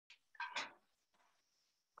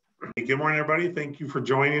Good morning, everybody. Thank you for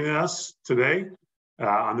joining us today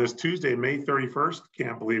on this Tuesday, May 31st.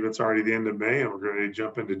 Can't believe it's already the end of May and we're ready to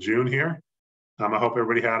jump into June here. I hope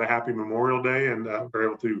everybody had a happy Memorial Day and were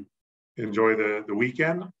able to enjoy the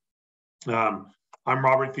weekend. I'm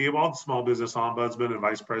Robert Theobald, Small Business Ombudsman and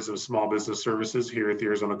Vice President of Small Business Services here at the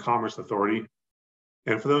Arizona Commerce Authority.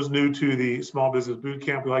 And for those new to the Small Business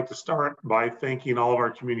Bootcamp, we like to start by thanking all of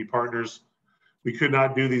our community partners. We could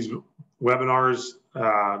not do these webinars,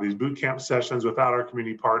 these bootcamp sessions without our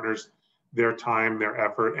community partners, their time, their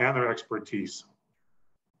effort, and their expertise.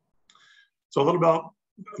 So a little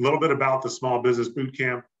bit about the Small Business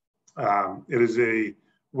Bootcamp. It is a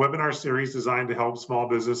webinar series designed to help small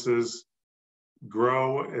businesses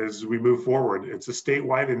grow as we move forward. It's a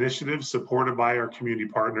statewide initiative supported by our community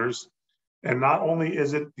partners. And not only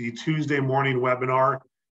is it the Tuesday morning webinar,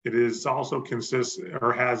 it is also consists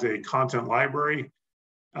or has a content library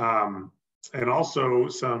and also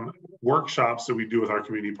some workshops that we do with our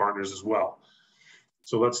community partners as well.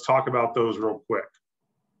 So let's talk about those real quick.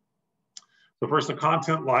 So first, the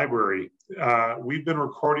content library. We've been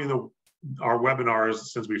recording our webinars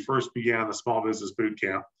since we first began the Small Business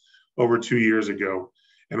Bootcamp over 2 years ago.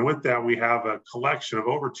 And with that, we have a collection of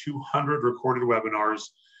over 200 recorded webinars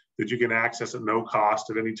that you can access at no cost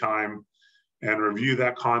at any time and review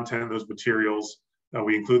that content, those materials.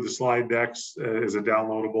 We include the slide decks as a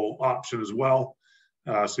downloadable option as well.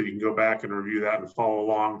 So you can go back and review that and follow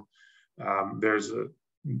along. There's a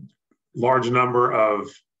large number of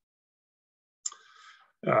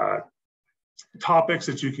topics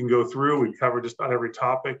that you can go through. We cover just about every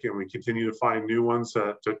topic and we continue to find new ones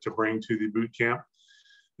to bring to the boot camp.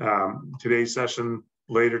 Today's session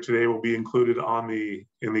later today will be included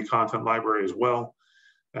in the content library as well.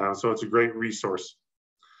 So it's a great resource.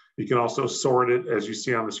 You can also sort it, as you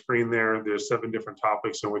see on the screen there. There's 7 different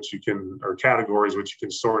topics in which you can, or categories, which you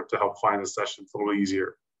can sort to help find the sessions a little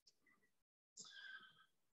easier.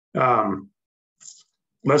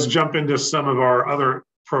 Let's jump into some of our other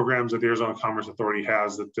programs that the Arizona Commerce Authority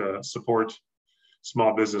has that support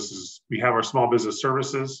small businesses. We have our Small Business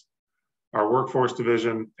Services, our Workforce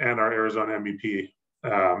Division, and our Arizona MVP,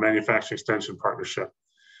 Manufacturing Extension Partnership.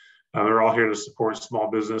 They're all here to support small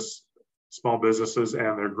businesses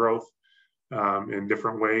and their growth in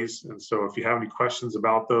different ways. And so if you have any questions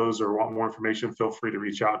about those or want more information, feel free to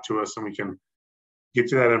reach out to us and we can get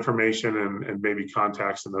you that information and maybe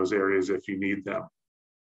contacts in those areas if you need them.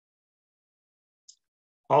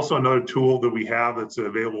 Also, another tool that we have that's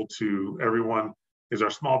available to everyone is our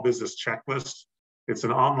Small Business Checklist. It's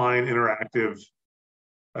an online interactive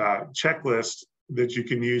checklist that you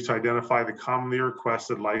can use to identify the commonly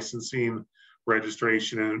requested licensing,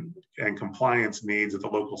 registration, and compliance needs at the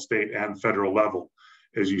local, state, and federal level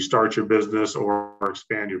as you start your business or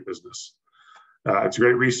expand your business. It's a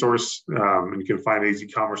great resource, and you can find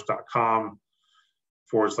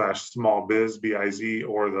azcommerce.com/smallbiz, B-I-Z,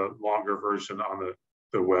 or the longer version on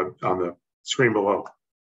the web, on the screen below.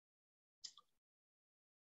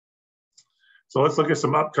 So let's look at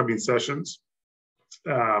some upcoming sessions.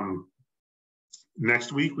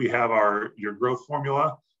 Next week, we have your growth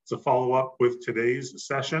formula. It's a follow-up with today's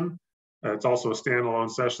session. It's also a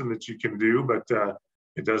standalone session that you can do, but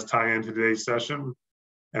it does tie into today's session.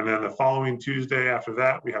 And then the following Tuesday after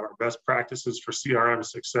that, we have our best practices for CRM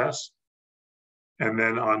success. And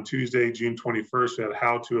then on Tuesday, June 21st, we have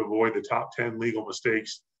how to avoid the top 10 legal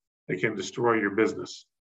mistakes that can destroy your business.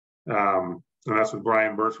 And that's with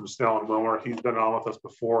Brian Burt from Snell & Wilmer. He's been on with us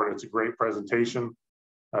before, and it's a great presentation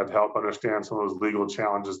to help understand some of those legal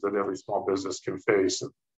challenges that every small business can face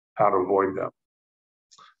and how to avoid them.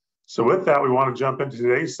 So with that, we want to jump into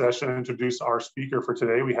today's session and introduce our speaker for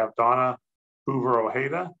today. We have Donna Hover.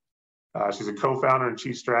 She's a co-founder and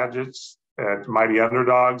chief strategist at Mighty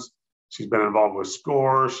Underdogs. She's been involved with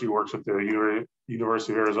SCORE. She works at the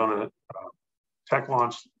University of Arizona Tech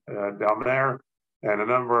Launch down there, and a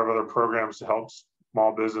number of other programs to help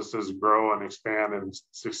small businesses grow and expand and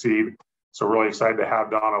succeed. So really excited to have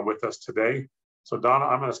Donna with us today. So Donna,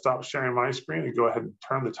 I'm going to stop sharing my screen and go ahead and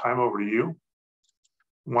turn the time over to you.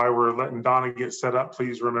 While we're letting Donna get set up,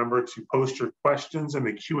 please remember to post your questions in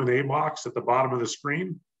the Q&A box at the bottom of the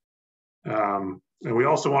screen. And we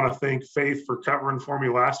also want to thank Faith for covering for me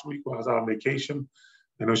last week while I was out on vacation.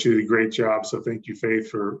 I know she did a great job, so thank you, Faith,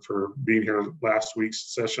 for being here last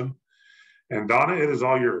week's session. And Donna, it is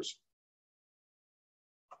all yours.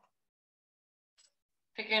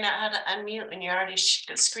 Figuring out how to unmute when you're already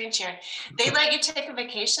screen sharing. They let you take a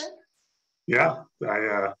vacation? Yeah,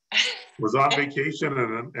 I was on vacation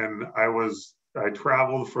and I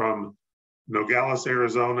traveled from Nogales,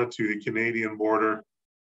 Arizona to the Canadian border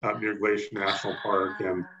up near Glacier National Park.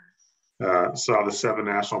 And Saw the 7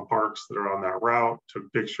 national parks that are on that route,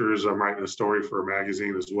 took pictures. I'm writing a story for a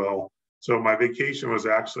magazine as well. So my vacation was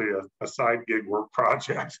actually a side gig work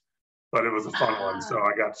project, but it was a fun one. So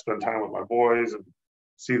I got to spend time with my boys and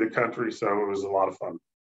see the country. So it was a lot of fun.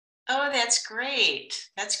 Oh, that's great.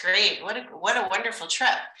 That's great. What a wonderful trip.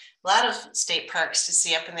 A lot of state parks to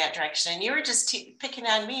see up in that direction. And you were just picking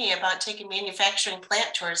on me about taking manufacturing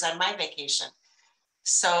plant tours on my vacation.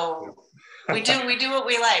 So we do what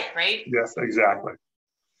we like, right? Yes, exactly.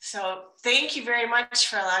 So thank you very much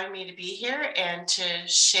for allowing me to be here and to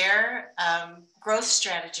share. Growth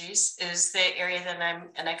strategies is the area that I'm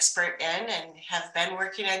an expert in and have been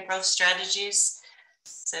working on growth strategies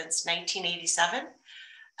since 1987.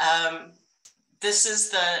 This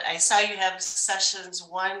is I saw you have sessions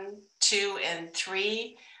 1, 2, and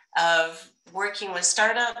 3 of working with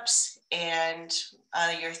startups, and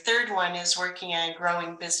your third one is working on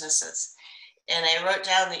growing businesses. And I wrote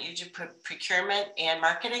down that you do procurement and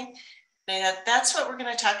marketing. And that's what we're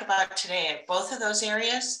going to talk about today. Both of those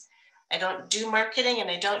areas. I don't do marketing and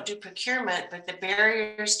I don't do procurement, but the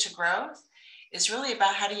barriers to growth is really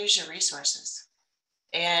about how to use your resources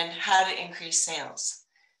and how to increase sales.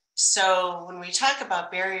 So when we talk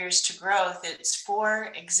about barriers to growth, it's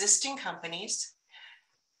for existing companies.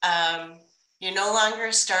 You're no longer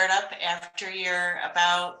a startup after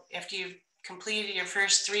you've completed your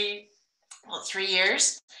first 3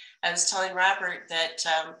 years. I was telling Robert that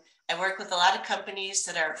I work with a lot of companies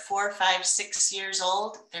that are 4, 5, 6 years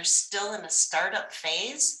old. They're still in a startup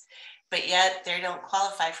phase, but yet they don't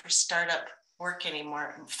qualify for startup work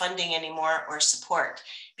anymore, funding anymore, or support,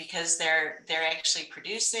 because they're actually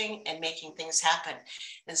producing and making things happen.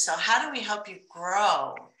 And so how do we help you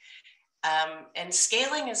grow? And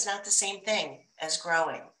scaling is not the same thing as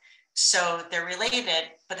growing. So they're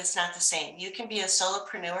related, but it's not the same. You can be a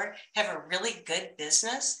solopreneur, have a really good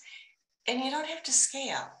business, and you don't have to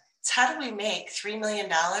scale. It's how do we make $3 million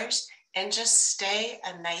and just stay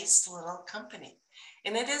a nice little company?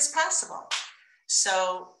 And it is possible.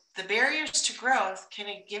 So the barriers to growth kind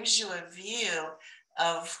of gives you a view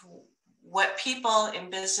of what people in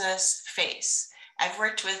business face. I've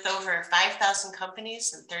worked with over 5,000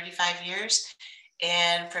 companies in 35 years,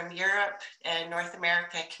 and from Europe and North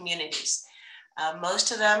America communities.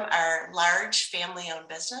 Most of them are large family-owned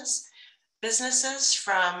businesses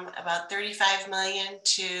from about 35 million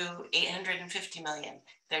to 850 million.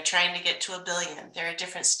 They're trying to get to $1 billion. There are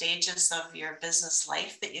different stages of your business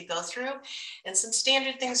life that you go through and some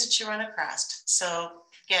standard things that you run across. So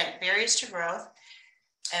again, barriers to growth,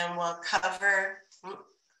 and we'll cover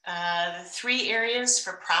the 3 areas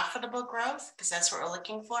for profitable growth, because that's what we're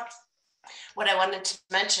looking for. What I wanted to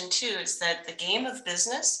mention too is that the game of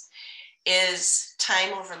business is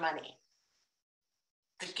time over money.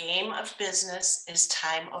 The game of business is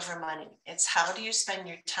time over money. It's how do you spend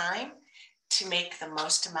your time to make the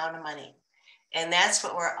most amount of money? And that's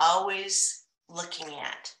what we're always looking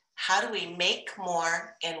at. How do we make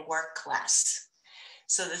more and work less?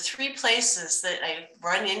 So the 3 places that I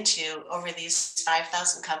run into over these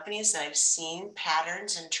 5,000 companies that I've seen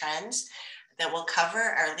patterns and trends that will cover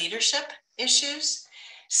are leadership issues,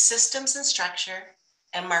 systems and structure,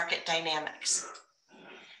 and market dynamics.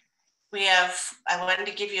 I wanted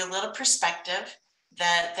to give you a little perspective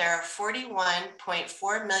that there are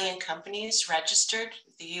 41.4 million companies registered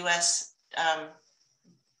with the US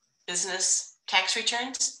business tax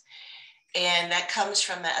returns. And that comes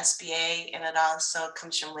from the SBA, and it also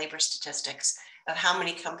comes from labor statistics of how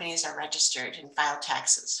many companies are registered and file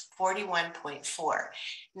taxes. 41.4.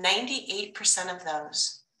 98% of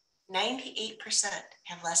those, 98%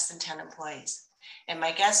 have less than 10 employees. And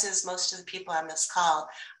my guess is most of the people on this call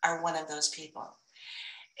are one of those people.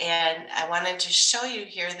 And I wanted to show you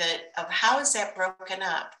here that of how is that broken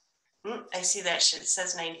up. I see that it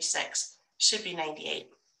says 96, should be 98.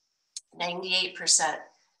 98%.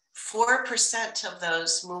 4% of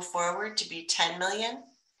those move forward to be 10 million.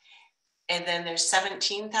 And then there's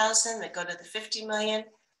 17,000 that go to the 50 million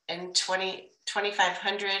and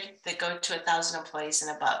 2,500 that go to 1,000 employees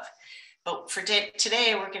and above. But for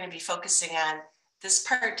today, we're going to be focusing on this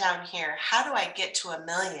part down here. How do I get to 1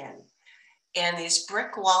 million? And these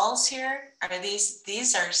brick walls here are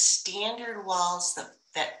these are standard walls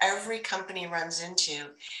that every company runs into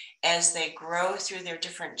as they grow through their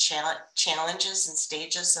different challenges and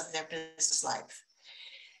stages of their business life.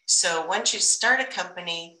 So once you start a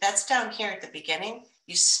company, that's down here at the beginning,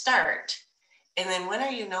 you start, and then when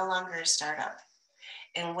are you no longer a startup?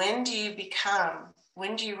 And when do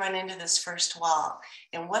you run into this first wall?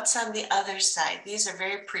 And what's on the other side? These are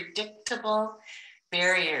very predictable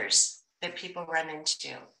barriers that people run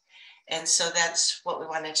into. And so that's what we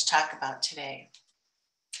wanted to talk about today.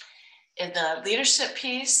 In the leadership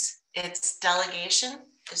piece, it's delegation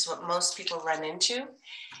is what most people run into.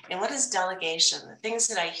 And what is delegation? The things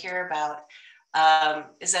that I hear about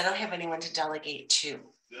is I don't have anyone to delegate to,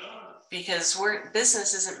 because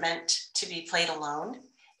business isn't meant to be played alone.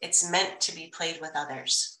 It's meant to be played with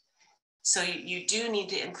others. So you do need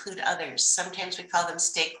to include others. Sometimes we call them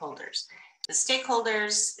stakeholders. The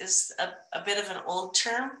stakeholders is a bit of an old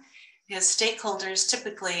term, because stakeholders,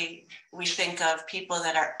 typically we think of people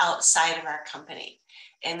that are outside of our company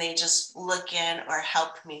and they just look in or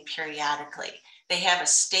help me periodically. They have a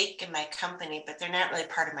stake in my company, but they're not really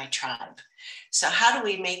part of my tribe. So how do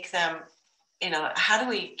we make them, how do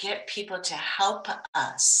we get people to help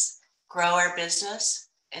us grow our business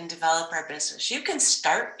and develop our business? You can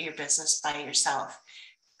start your business by yourself,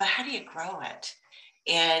 but how do you grow it?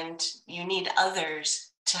 And you need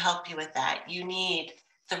others to help you with that. You need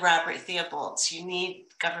the Robert Theobalds, you need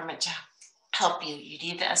government to help you. You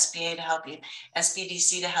need the SBA to help you,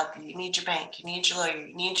 SBDC to help you. You need your bank, you need your lawyer,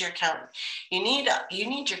 you need your accountant. You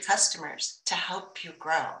need your customers to help you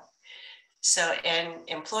grow. So, and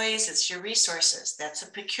employees, it's your resources. That's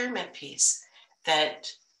a procurement piece that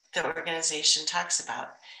the organization talks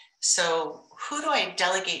about. So who do I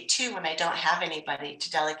delegate to when I don't have anybody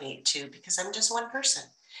to delegate to, because I'm just one person?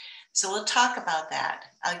 So we'll talk about that.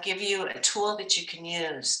 I'll give you a tool that you can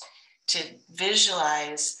use to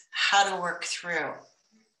visualize how to work through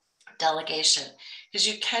delegation, because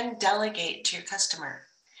you can delegate to your customer.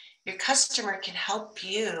 Your customer can help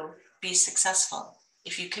you be successful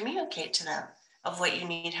if you communicate to them of what you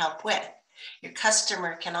need help with. Your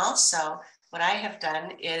customer can also, what I have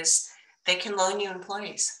done is they can loan you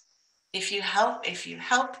employees. If you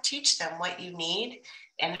help teach them what you need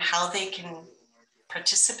and how they can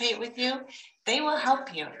participate with you, they will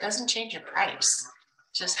help you. It doesn't change your price.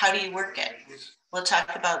 Just how do you work it? We'll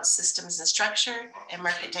talk about systems and structure and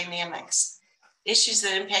market dynamics. Issues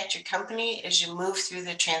that impact your company as you move through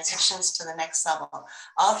the transitions to the next level.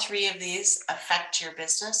 All three of these affect your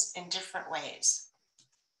business in different ways.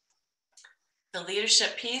 The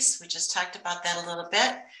leadership piece, we just talked about that a little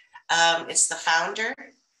bit. It's the founder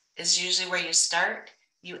is usually where you start.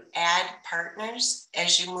 You add partners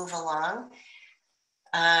as you move along.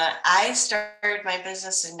 I started my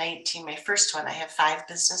business in 19, my first one. I have 5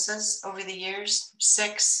 businesses over the years,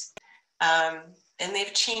 6, and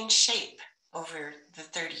they've changed shape over the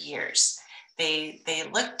 30 years. They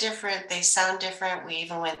look different, they sound different. We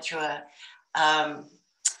even went through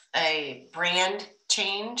a brand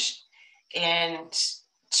change and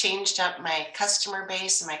changed up my customer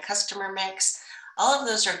base and my customer mix. All of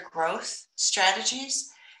those are growth strategies.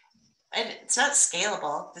 It's not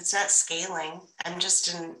scalable. It's not scaling. I'm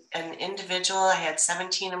just an individual. I had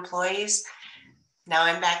 17 employees. Now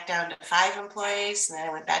I'm back down to 5 employees, and then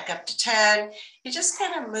I went back up to 10. You just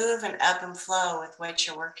kind of move and ebb and flow with what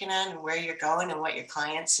you're working on and where you're going and what your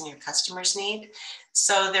clients and your customers need.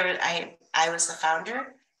 So I was the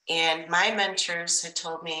founder, and my mentors had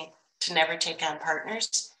told me to never take on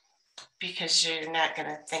partners because you're not going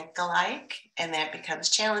to think alike, and that becomes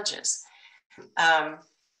challenges.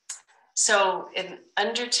 So in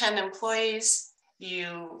under 10 employees,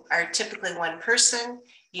 you are typically one person.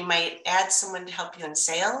 You might add someone to help you in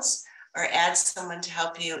sales or add someone to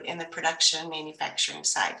help you in the production manufacturing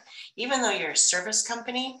side. Even though you're a service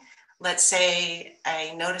company, let's say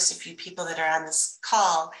I notice a few people that are on this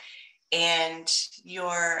call and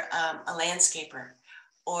you're a landscaper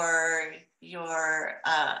or you're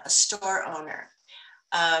a store owner.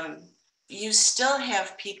 You still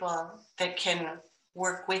have people that can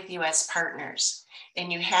work with you as partners,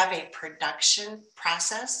 and you have a production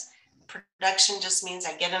process. Production just means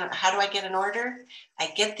how do I get an order?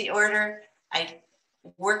 I get the order, I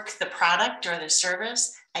work the product or the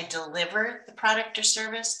service, I deliver the product or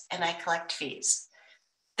service, and I collect fees.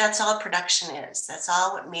 That's all production is. That's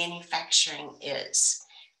all what manufacturing is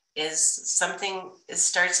something, it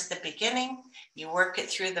starts at the beginning, you work it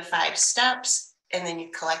through the 5 steps, and then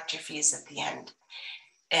you collect your fees at the end.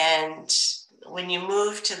 And when you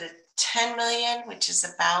move to the 10 million, which is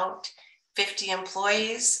about 50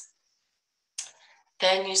 employees,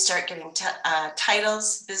 then you start getting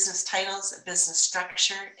titles, business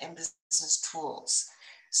structure, and business tools.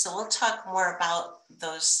 So we'll talk more about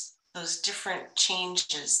those different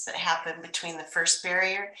changes that happen between the first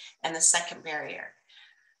barrier and the second barrier.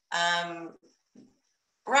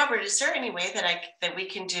 Robert, is there any way that we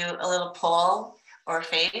can do a little poll or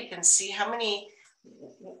Faith and see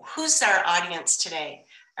who's our audience today?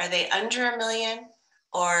 Are they under 1 million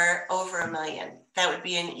or over 1 million? That would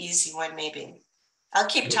be an easy one, maybe. I'll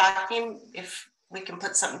keep talking if we can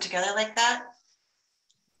put something together like that?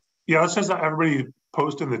 Yeah, let's just have everybody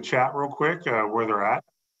post in the chat real quick where they're at.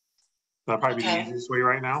 That'll probably be the Okay. easiest way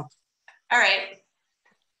right now. All right.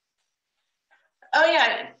 Oh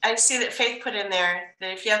yeah, I see that Faith put in there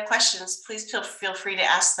that if you have questions, please feel free to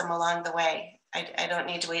ask them along the way. I don't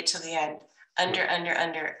need to wait till the end.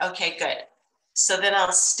 Under. Okay, good. So then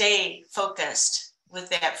I'll stay focused with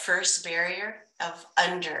that first barrier of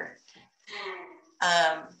under.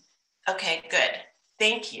 Okay, good.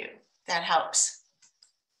 Thank you. That helps.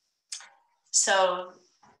 So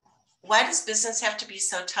why does business have to be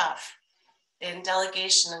so tough in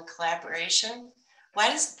delegation and collaboration? Why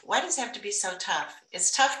does it have to be so tough?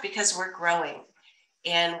 It's tough because we're growing,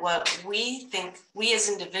 and what we think we as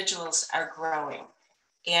individuals are growing,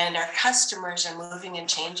 and our customers are moving and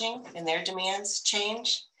changing, and their demands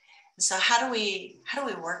change. So how do we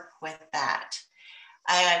work with that?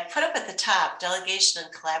 I put up at the top delegation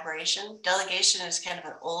and collaboration. Delegation is kind of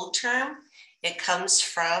an old term. It comes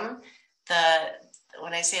from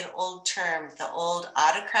when I say an old term, the old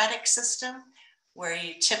autocratic system, where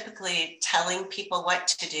you're typically telling people what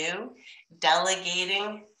to do,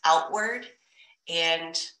 delegating outward,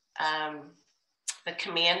 and the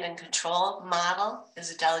command and control model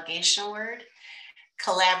is a delegation word.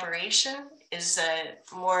 Collaboration is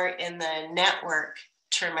more in the network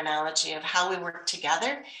terminology of how we work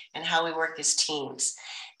together and how we work as teams.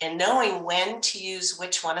 And knowing when to use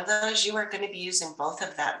which one of those, you are going to be using both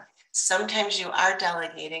of them. Sometimes you are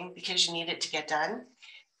delegating because you need it to get done,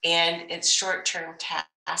 and it's short-term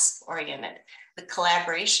task oriented. The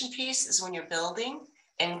collaboration piece is when you're building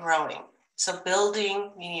and growing. So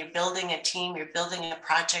building, meaning you're building a team, you're building a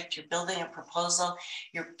project, you're building a proposal,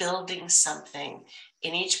 you're building something,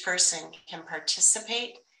 and each person can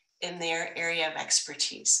participate in their area of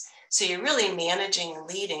expertise. So you're really managing and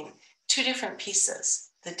leading two different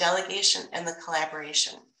pieces, the delegation and the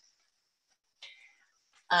collaboration.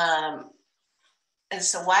 And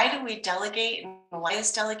so why do we delegate, and why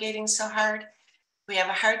is delegating so hard? We have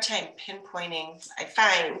a hard time pinpointing. I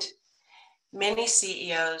find many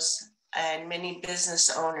CEOs and many business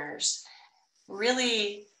owners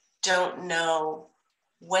really don't know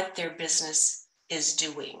what their business is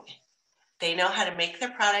doing. They know how to make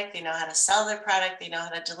their product, they know how to sell their product, they know how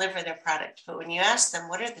to deliver their product. But when you ask them,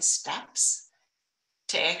 what are the steps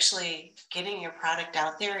to actually getting your product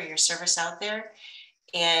out there or your service out there,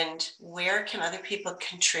 and where can other people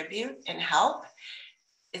contribute and help?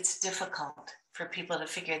 It's difficult for people to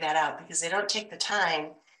figure that out because they don't take the time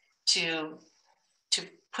to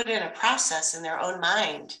put in a process in their own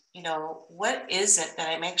mind. You know, what is it that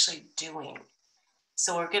I'm actually doing?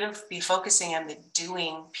 So we're going to be focusing on the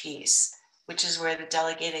doing piece, which is where the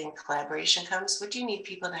delegating and collaboration comes. What do you need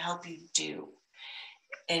people to help you do?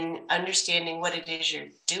 And understanding what it is you're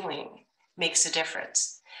doing makes a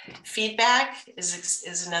difference. Feedback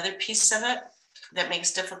is another piece of it that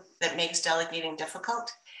makes delegating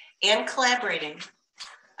difficult, and collaborating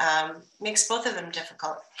makes both of them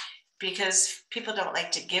difficult because people don't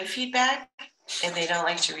like to give feedback and they don't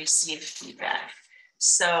like to receive feedback.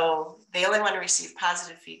 So they only want to receive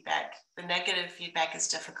positive feedback. The negative feedback is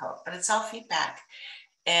difficult, but it's all feedback.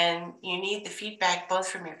 And you need the feedback both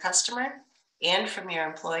from your customer and from your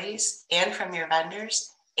employees and from your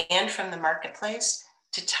vendors and from the marketplace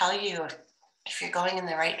to tell you if you're going in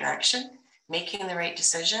the right direction, making the right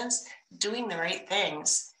decisions, doing the right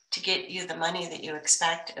things to get you the money that you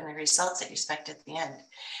expect and the results that you expect at the end.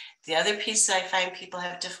 The other piece that I find people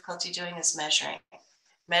have difficulty doing is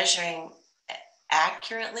measuring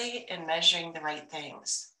accurately and measuring the right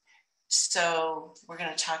things. So we're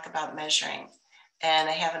going to talk about measuring. And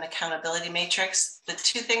I have an accountability matrix. The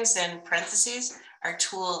two things in parentheses are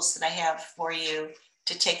tools that I have for you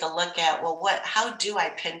to take a look at. Well, how do I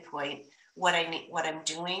pinpoint what I need, what I'm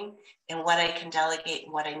doing, and what I can delegate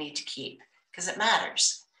and what I need to keep? Because it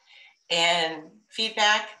matters. And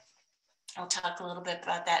feedback, I'll talk a little bit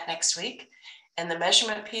about that next week. And the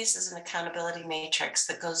measurement piece is an accountability matrix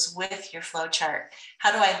that goes with your flow chart.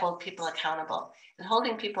 How do I hold people accountable? And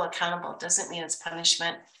holding people accountable doesn't mean it's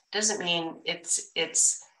punishment, doesn't mean it's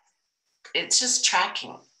just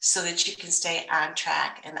tracking so that you can stay on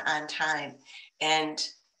track and on time and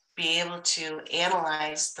be able to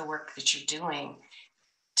analyze the work that you're doing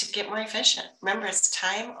to get more efficient. Remember, it's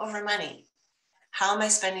time over money. How am I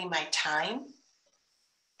spending my time?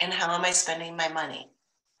 And how am I spending my money?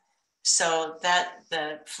 So that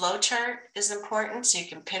the flow chart is important so you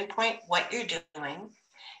can pinpoint what you're doing,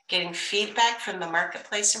 getting feedback from the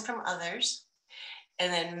marketplace and from others,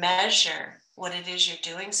 and then measure what it is you're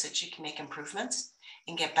doing so that you can make improvements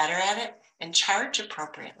and get better at it and charge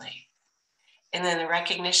appropriately. And then the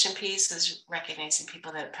recognition piece is recognizing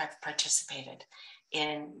people that have participated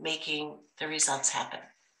in making the results happen.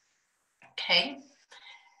 Okay.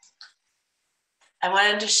 I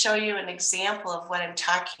wanted to show you an example of what I'm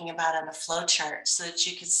talking about on a flow chart so that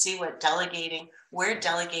you can see where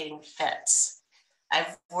delegating fits.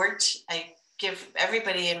 I give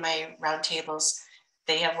everybody in my roundtables,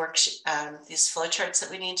 they have these flow charts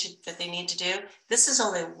that they need to do. This is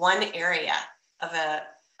only one area of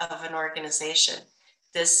an organization.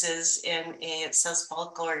 This is it says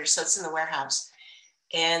bulk orders, so it's in the warehouse,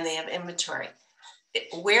 and they have inventory.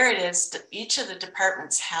 Where it is, each of the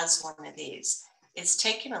departments has one of these. It's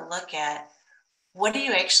taking a look at what are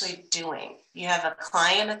you actually doing? You have a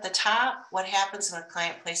client at the top. What happens when a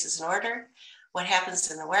client places an order? What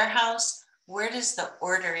happens in the warehouse? Where does the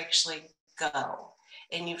order actually go?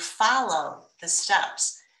 And you follow the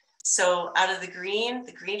steps. So out of the green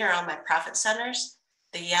are all my profit centers.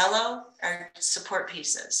 The yellow are support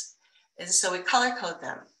pieces. And so we color code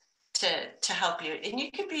them to help you. And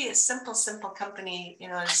you could be a simple company,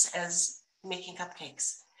 as making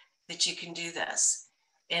cupcakes, that you can do this.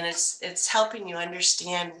 And it's helping you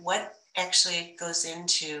understand what actually goes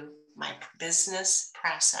into my business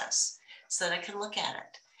process so that I can look at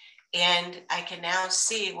it. And I can now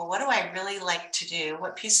see, well, what do I really like to do?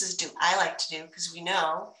 What pieces do I like to do? Because we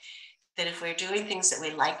know that if we're doing things that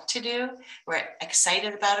we like to do, we're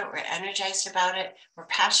excited about it, we're energized about it, we're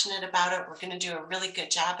passionate about it, we're going to do a really good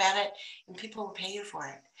job at it, and people will pay you for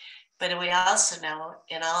it. But we also know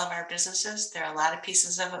in all of our businesses, there are a lot of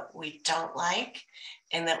pieces of it we don't like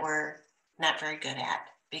and that we're not very good at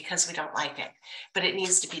because we don't like it. But it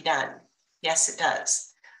needs to be done. Yes, it does.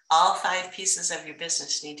 All 5 pieces of your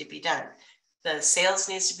business need to be done. The sales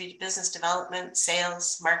needs to be business development,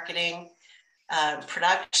 sales, marketing,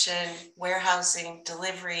 production, warehousing,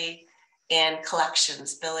 delivery, and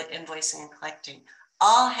collections, invoicing and collecting.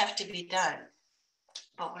 All have to be done,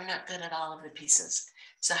 but we're not good at all of the pieces.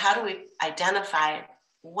 So how do we identify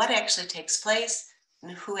what actually takes place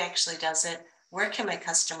and who actually does it? Where can my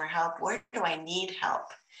customer help? Where do I need help?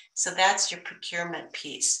 So that's your procurement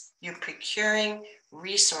piece. You're procuring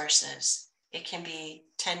resources. It can be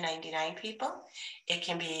 1099 people. It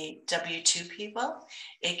can be W-2 people.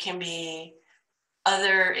 It can be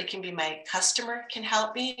my customer can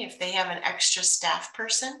help me if they have an extra staff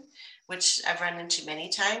person, which I've run into many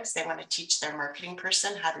times. They want to teach their marketing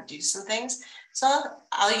person how to do some things. So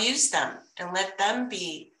I'll use them and let them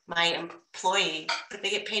be my employee, but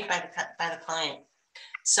they get paid by the client.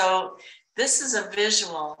 So this is a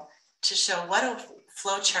visual to show what a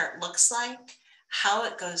flow chart looks like, how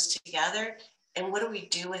it goes together, and what do we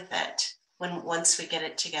do with it once we get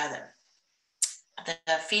it together.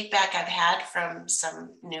 The feedback I've had from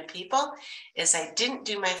some new people is I didn't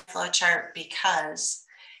do my flow chart because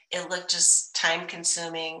it looked just time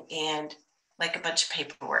consuming and like a bunch of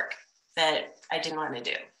paperwork that I didn't want to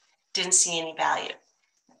do. Didn't see any value.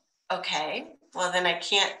 Okay, well then I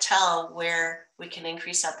can't tell where we can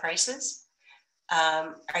increase our prices.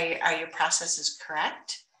 Are your processes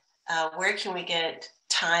correct? Where can we get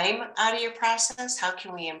time out of your process? How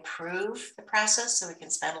can we improve the process so we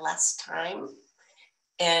can spend less time?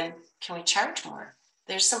 And can we charge more?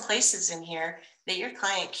 There's some places in here that your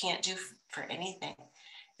client can't do for anything.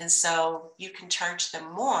 And so you can charge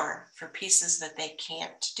them more for pieces that they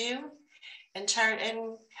can't do and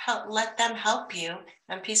let them help you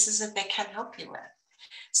on pieces that they can help you with.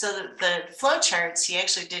 So the flow charts, he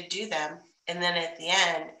actually did do them. And then at the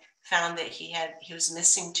end found that he was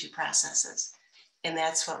missing 2 processes. And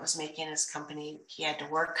that's what was making his company, he had to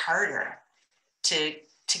work harder to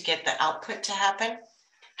get the output to happen,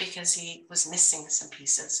 because he was missing some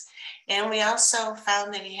pieces. And we also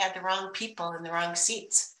found that he had the wrong people in the wrong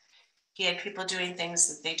seats. He had people doing things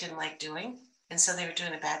that they didn't like doing. And so they were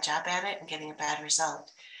doing a bad job at it and getting a bad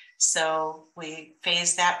result. So we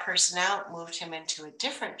phased that person out, moved him into a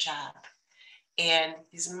different job. And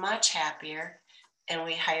he's much happier. And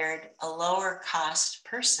we hired a lower cost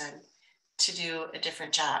person to do a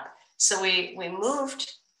different job. So we aligned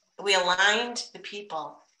the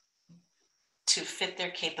people to fit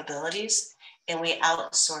their capabilities, and we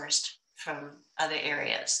outsourced from other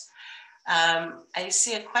areas. I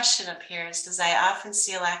see a question up here. It says, I often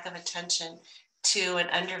see a lack of attention to an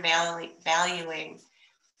undervaluing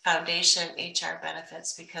foundation HR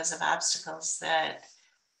benefits because of obstacles that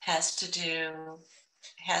has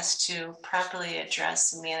to properly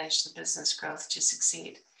address and manage the business growth to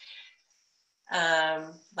succeed.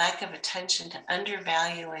 Lack of attention to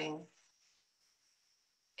undervaluing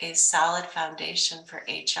a solid foundation for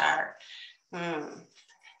HR.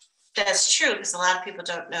 That's true, because a lot of people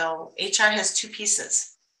don't know. HR has 2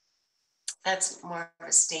 pieces. that's more of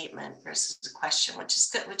a statement versus a question, which is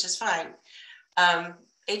good, which is fine.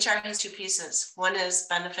 HR has two pieces. One is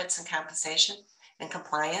benefits and compensation and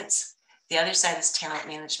compliance. The other side is talent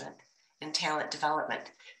management and talent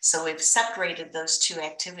development. So we've separated those two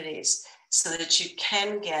activities so that you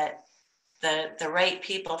can get the right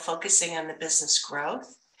people focusing on the business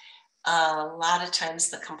growth. A lot of times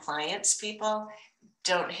the compliance people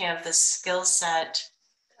don't have the skill set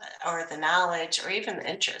or the knowledge or even the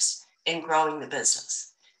interest in growing the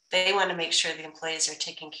business. They want to make sure the employees are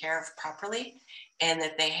taken care of properly and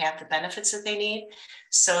that they have the benefits that they need.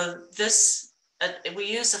 So this, we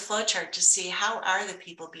use a flow chart to see how are the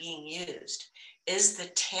people being used? Is the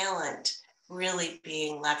talent really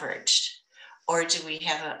being leveraged? Or do we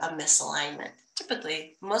have a misalignment?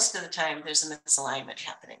 Typically, most of the time, there's a misalignment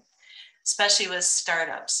happening, especially with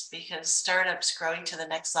startups, because startups growing to the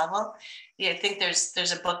next level. Yeah, I think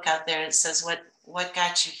there's a book out there that says what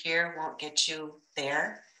got you here won't get you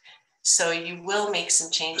there. So you will make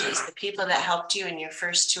some changes. The people that helped you in your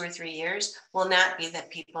first 2 or 3 years will not be the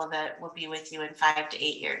people that will be with you in 5 to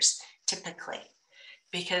 8 years, typically,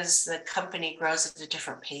 because the company grows at a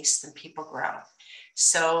different pace than people grow.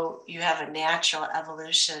 So you have a natural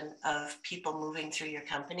evolution of people moving through your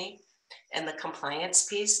company, and the compliance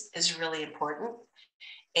piece is really important.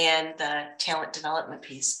 And the talent development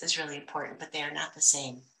piece is really important, but they are not the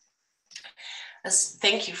same.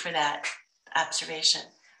 Thank you for that observation.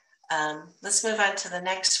 Let's move on to the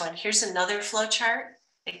next one. Here's another flow chart.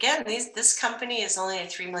 Again, this company is only a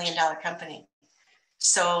 $3 million company.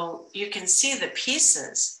 So you can see the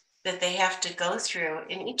pieces that they have to go through,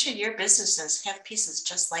 and each of your businesses have pieces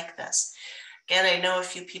just like this. Again, I know a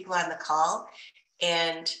few people on the call,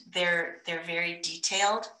 and they're very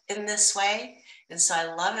detailed in this way. And so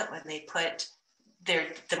I love it when they put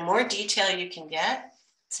the more detail you can get,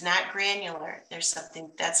 it's not granular. There's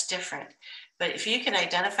something that's different. But if you can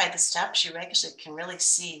identify the steps, you actually can really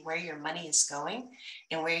see where your money is going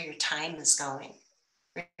and where your time is going.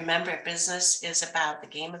 Remember, business is about, the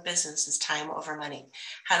game of business is time over money.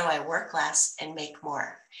 How do I work less and make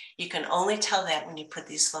more? You can only tell that when you put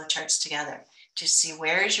these flow charts together to see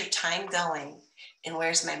where is your time going and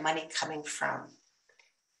where's my money coming from.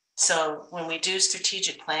 So when we do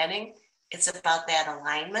strategic planning, it's about that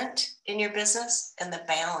alignment in your business and the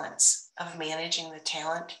balance of managing the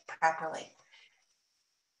talent properly.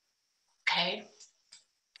 Okay.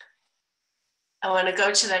 I want to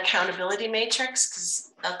go to the accountability matrix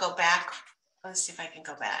because I'll go back. Let's see if I can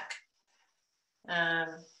go back.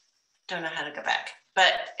 Don't know how to go back.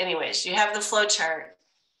 But anyways, you have the flow chart.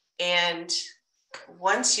 And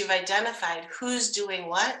once you've identified who's doing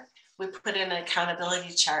what, we put in an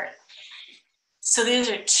accountability chart. So these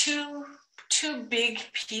are two big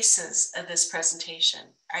pieces of this presentation.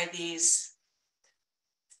 Are these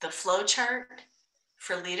the flow chart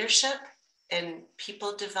for leadership and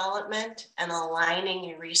people development and aligning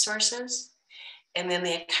your resources, and then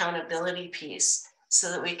the accountability piece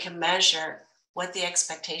so that we can measure what the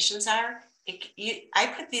expectations are.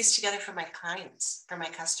 I put these together for my clients, for my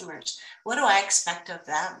customers. What do I expect of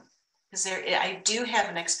them? Because I do have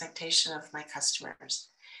an expectation of my customers.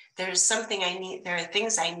 There's something I need, there are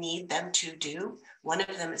things I need them to do. One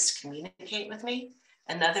of them is to communicate with me.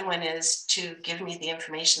 Another one is to give me the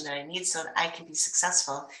information that I need so that I can be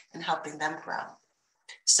successful in helping them grow.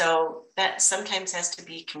 So that sometimes has to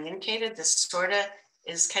be communicated. This sort of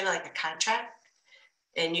is kind of like a contract,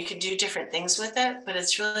 and you can do different things with it, but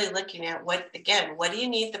it's really looking at what do you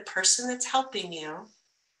need the person that's helping you?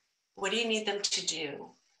 What do you need them to do?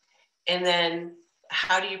 And then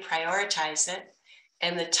how do you prioritize it?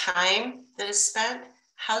 And the time that is spent,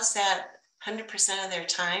 how's that 100% of their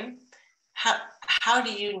time? How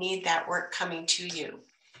do you need that work coming to you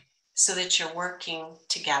so that you're working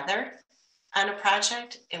together on a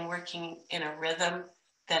project and working in a rhythm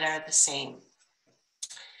that are the same?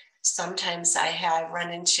 Sometimes I have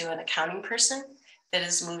run into an accounting person that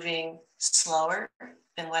is moving slower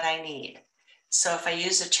than what I need. So if I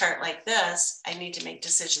use a chart like this, I need to make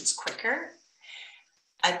decisions quicker.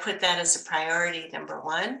 I put that as a priority number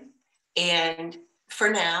one, and for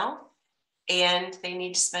now, and they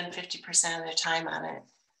need to spend 50% of their time on it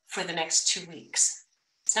for the next 2 weeks.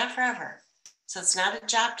 It's not forever. So it's not a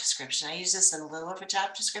job description. I use this in lieu of a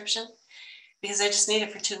job description because I just need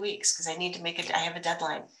it for 2 weeks because I need to make it, I have a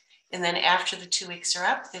deadline. And then after the 2 weeks are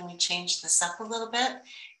up, then we change this up a little bit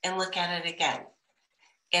and look at it again.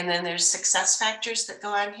 And then there's success factors that go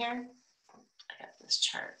on here. I got this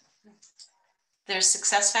chart. There's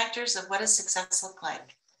success factors of what does success look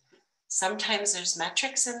like. Sometimes there's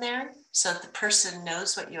metrics in there so that the person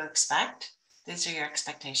knows what you expect. These are your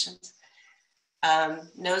expectations.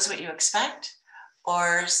 knows what you expect,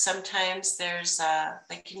 or sometimes there's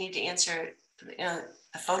like you need to answer,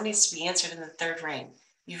 the phone needs to be answered in the third ring.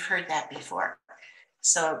 You've heard that before.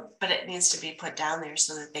 So, but it needs to be put down there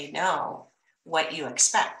so that they know what you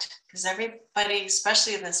expect. Because everybody,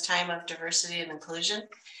 especially in this time of diversity and inclusion,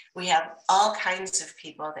 we have all kinds of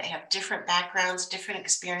people that have different backgrounds, different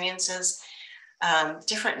experiences,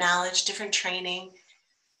 different knowledge, different training.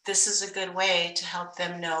 This is a good way to help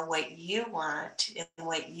them know what you want and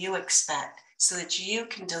what you expect so that you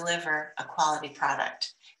can deliver a quality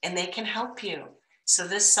product and they can help you. So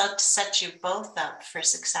this sets you both up for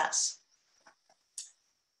success.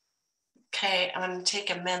 Okay, I'm going to take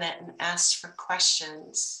a minute and ask for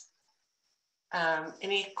questions.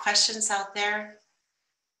 Any questions out there?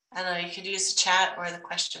 I don't know, you could use the chat or the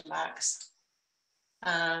question box.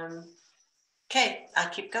 Okay, I'll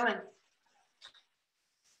keep going.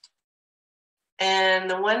 And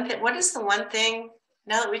the one thing, what is the one thing,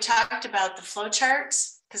 now that we talked about the flow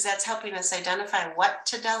charts, because that's helping us identify what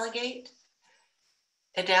to delegate.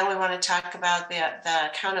 And now we want to talk about the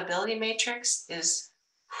accountability matrix is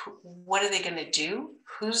what are they going to do?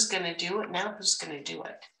 Who's going to do it? Now who's going to do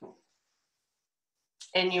it?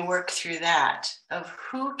 And you work through that of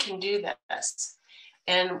who can do this.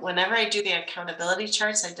 And whenever I do the accountability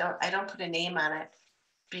charts, I don't put a name on it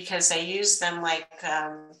because I use them like,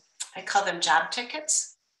 I call them job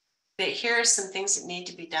tickets. But here are some things that need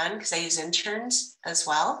to be done because I use interns as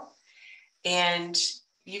well. And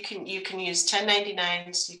you can use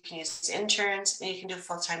 1099s, you can use interns, and you can do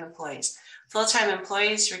full-time employees. Full-time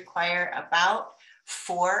employees require about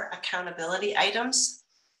 4 accountability items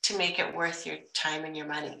to make it worth your time and your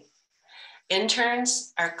money.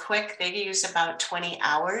 Interns are quick, they use about 20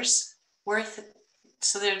 hours worth.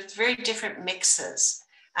 So there's very different mixes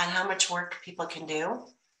on how much work people can do.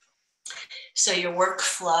 So your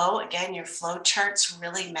workflow, again, your flow charts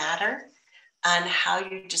really matter on how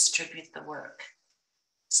you distribute the work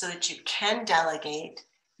so that you can delegate.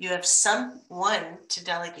 You have someone to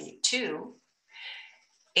delegate to,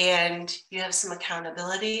 and you have some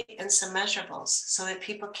accountability and some measurables so that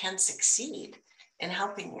people can succeed in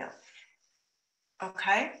helping you.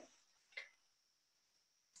 Okay.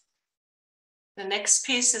 The next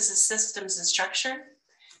piece is the systems and structure.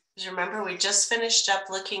 Because remember, we just finished up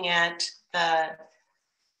looking at the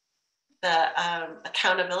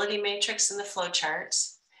accountability matrix and the flow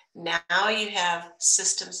charts. Now you have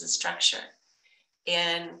systems and structure.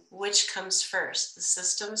 And which comes first, the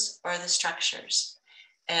systems or the structures?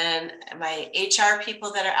 And my HR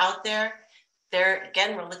people that are out there,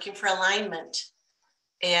 again, we're looking for alignment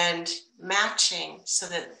and matching so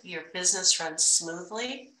that your business runs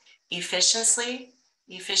smoothly, efficiently,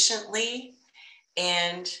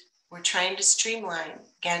 and we're trying to streamline,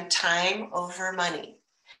 again, time over money.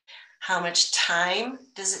 How much time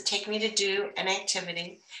does it take me to do an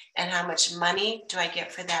activity, and how much money do I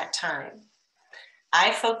get for that time?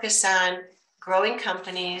 I focus on growing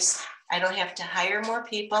companies. I don't have to hire more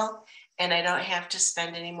people, and I don't have to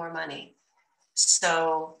spend any more money.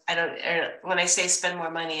 So when I say spend more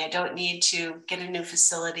money, I don't need to get a new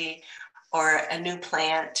facility or a new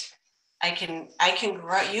plant. I can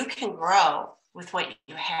grow, you can grow with what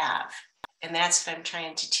you have. And that's what I'm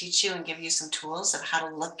trying to teach you and give you some tools of how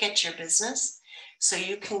to look at your business so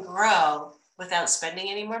you can grow without spending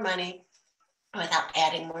any more money, without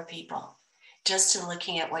adding more people, just in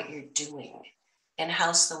looking at what you're doing and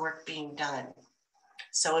how's the work being done.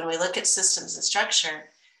 So when we look at systems and structure,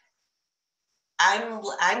 I'm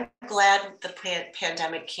glad the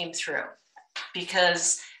pandemic came through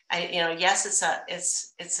because yes,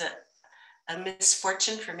 it's a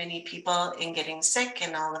misfortune for many people in getting sick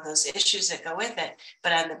and all of those issues that go with it.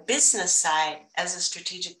 But on the business side, as a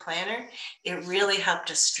strategic planner, it really helped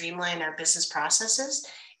us streamline our business processes.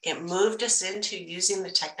 It moved us into using the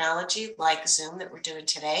technology like Zoom that we're doing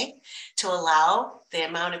today to allow the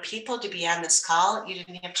amount of people to be on this call. You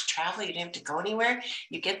didn't have to travel. You didn't have to go anywhere.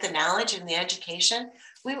 You get the knowledge and the education.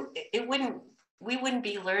 We wouldn't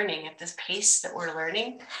be learning at this pace that we're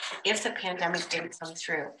learning if the pandemic didn't come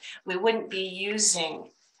through. We wouldn't be using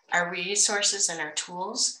our resources and our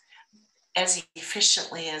tools as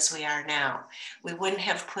efficiently as we are now. We wouldn't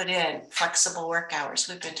have put in flexible work hours.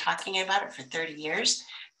 We've been talking about it for 30 years,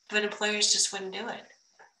 but employers just wouldn't do it.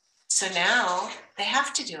 So now they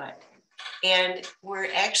have to do it. And we're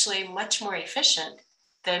actually much more efficient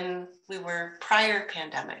than we were prior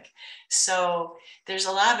pandemic. So there's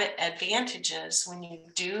a lot of advantages when you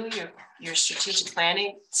do your strategic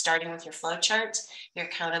planning, starting with your flow charts, your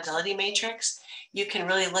accountability matrix. You can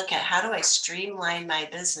really look at how do I streamline my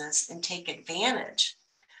business and take advantage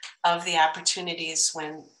of the opportunities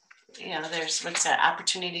when there's what's that?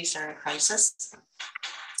 Opportunities are in crisis.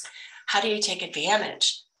 How do you take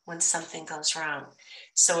advantage when something goes wrong?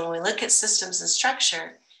 So when we look at systems and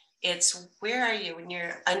structure, it's where are you when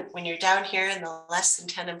you're down here in the less than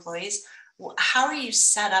 10 employees? How are you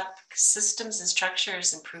set up? Systems and structure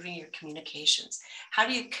is improving your communications. How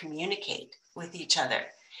do you communicate with each other?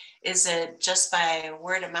 Is it just by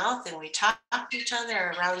word of mouth and we talk to each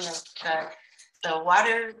other around the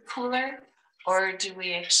water cooler? Or do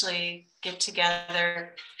we actually get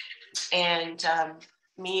together and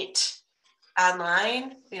meet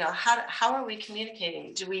online? How are we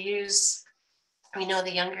communicating? Do we know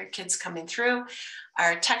the younger kids coming through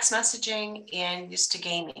are text messaging and used to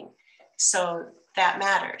gaming. So that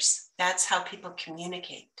matters. That's how people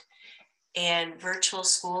communicate. And virtual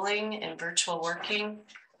schooling and virtual working,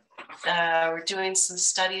 we're doing some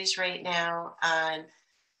studies right now on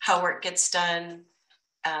how work gets done,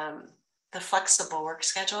 the flexible work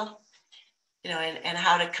schedule, and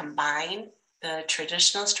how to combine the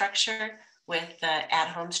traditional structure with the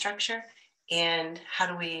at-home structure, and how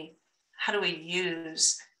do we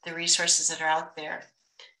use the resources that are out there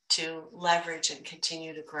to leverage and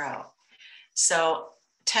continue to grow. So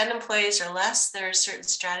 10 employees or less, there are certain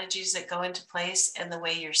strategies that go into place and the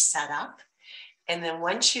way you're set up. And then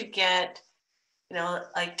once you get,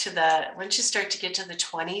 once you start to get to the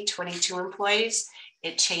 20, 22 employees,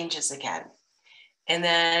 it changes again. And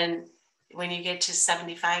then when you get to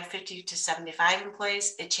 50 to 75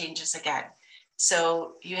 employees, it changes again.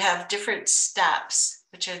 So you have different steps,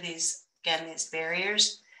 which are these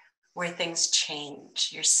barriers where things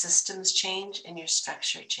change, your systems change and your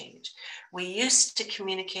structure change. We used to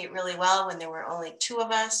communicate really well when there were only 2 of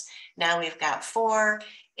us. Now we've got 4,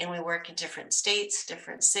 and we work in different states,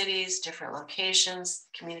 different cities, different locations.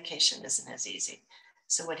 Communication isn't as easy.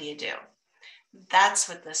 So what do? That's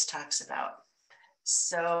what this talks about.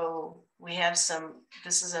 So we have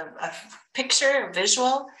this is a picture, a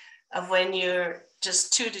visual of when you're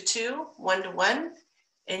just 2 to 2, 1 to 1,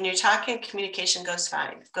 and you're talking, communication goes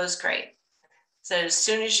fine, goes great. So as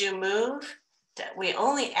soon as you move, we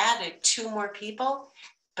only added 2 more people,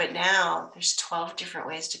 but now there's 12 different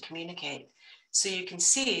ways to communicate. So you can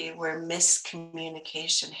see where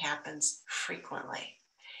miscommunication happens frequently.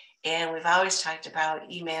 And we've always talked about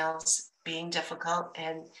emails being difficult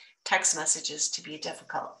and text messages to be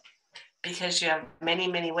difficult, because you have many,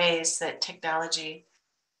 many ways that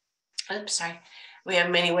we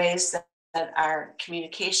have many ways that our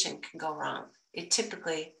communication can go wrong. It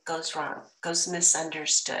typically goes wrong, goes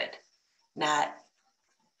misunderstood, not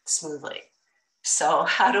smoothly. So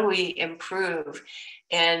how do we improve?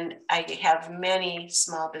 And I have many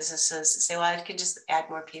small businesses that say, well, I could just add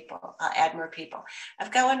more people. I'll add more people.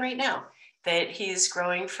 I've got one right now that he's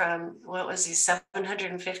growing from,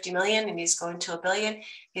 750 million, and he's going to $1 billion.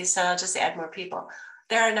 He said, I'll just add more people.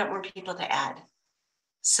 There are not more people to add.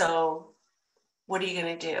 So what are you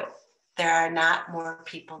going to do? There are not more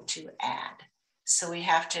people to add. So we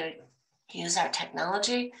have to use our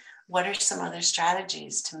technology. What are some other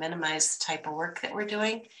strategies to minimize the type of work that we're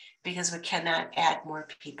doing? Because we cannot add more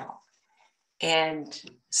people and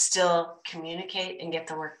still communicate and get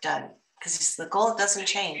the work done. Because the goal doesn't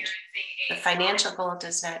change. The financial goal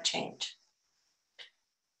does not change.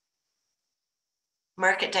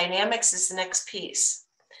 Market dynamics is the next piece.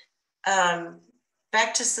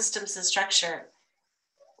 Back to systems and structure.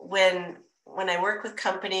 When I work with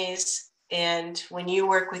companies, and when you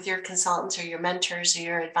work with your consultants or your mentors or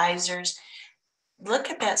your advisors, look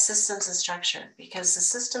at that systems and structure, because the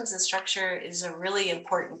systems and structure is a really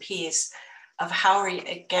important piece of how are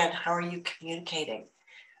you communicating?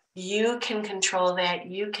 You can control that,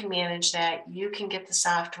 you can manage that, you can get the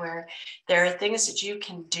software. There are things that you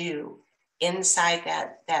can do inside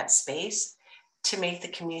that space to make the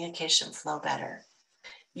communication flow better.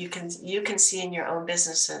 You can see in your own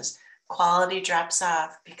businesses, quality drops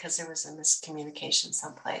off because there was a miscommunication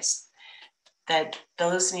someplace. That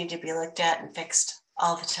those need to be looked at and fixed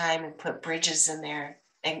all the time, and put bridges in there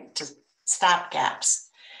and to stop gaps.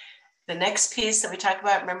 The next piece that we talk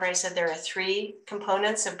about, remember I said there are 3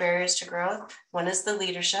 components of barriers to growth. One is the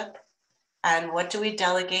leadership, and what do we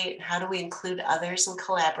delegate? How do we include others and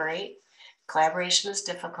collaborate? Collaboration is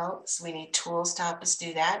difficult, so we need tools to help us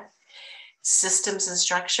do that. Systems and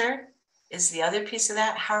structure is the other piece of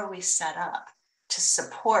that. How are we set up to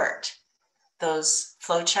support those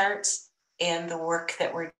flow charts and the work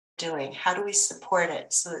that we're doing? How do we support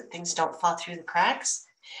it so that things don't fall through the cracks?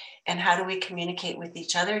 And how do we communicate with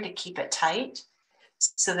each other to keep it tight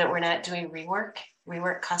so that we're not doing rework?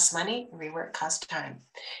 Rework costs money, rework costs time.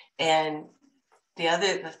 And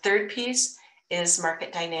the third piece is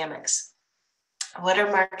market dynamics. What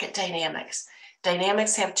are market dynamics?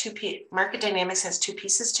 Market dynamics has two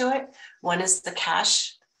pieces to it. One is the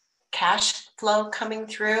cash flow coming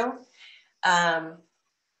through.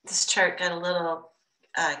 This chart got a little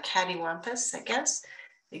cattywampus, I guess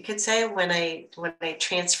you could say, when I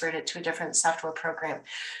transferred it to a different software program.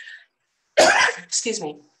 Excuse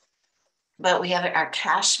me. But we have our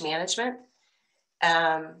cash management.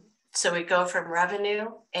 So we go from revenue.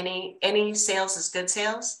 Any sales is good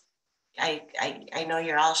sales. I know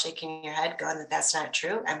you're all shaking your head going that that's not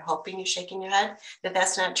true. I'm hoping you're shaking your head that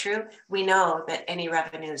that's not true. We know that any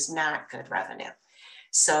revenue is not good revenue.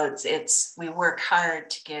 So we work hard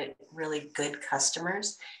to get really good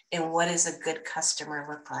customers. And what does a good customer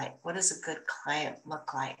look like? What does a good client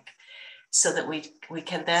look like? So that we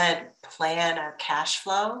can then plan our cash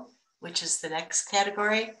flow, which is the next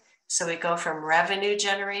category. So we go from revenue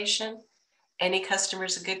generation. Any customer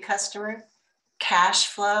is a good customer. Cash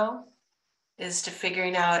flow is to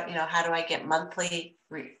figuring out, how do I get monthly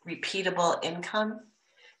repeatable income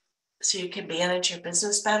so you can manage your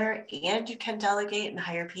business better, and you can delegate and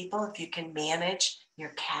hire people if you can manage your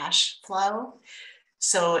cash flow.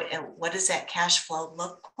 So what does that cash flow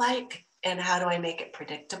look like, and how do I make it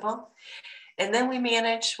predictable? And then we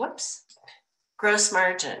manage, gross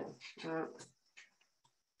margin.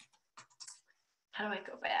 How do I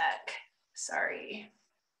go back? Sorry.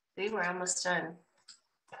 We're almost done.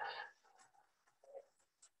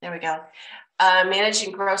 There we go.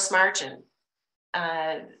 Managing gross margin.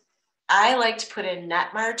 I like to put in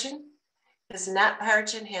net margin, because net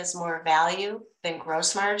margin has more value than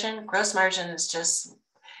gross margin. Gross margin is just,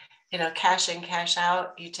 cash in, cash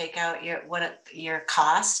out. You take out your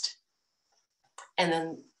cost, and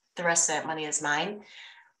then the rest of that money is mine.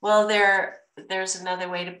 Well, there's another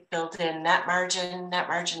way to build in net margin. Net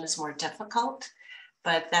margin is more difficult,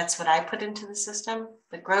 but that's what I put into the system.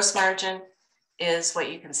 The gross margin is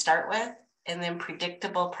what you can start with, and then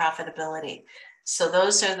predictable profitability. So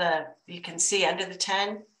those are you can see under the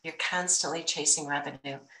 10, you're constantly chasing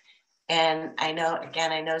revenue. And I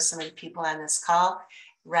know some of the people on this call,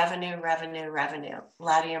 revenue. A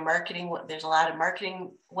lot of your marketing, there's a lot of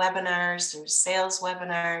marketing webinars, there's sales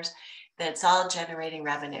webinars, that's all generating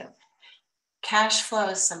revenue. Cash flow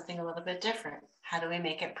is something a little bit different. How do we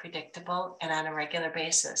make it predictable and on a regular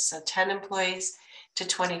basis? So 10 employees to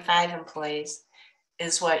 25 employees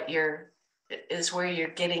is where you're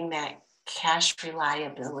getting that cash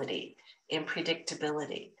reliability and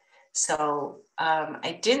predictability. So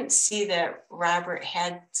I didn't see that Robert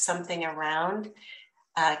had something around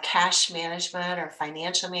cash management or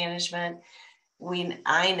financial management.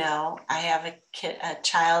 I know I have a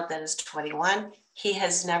child that is 21. He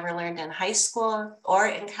has never learned in high school or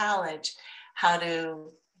in college how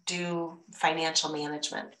to do financial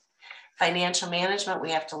management. Financial management,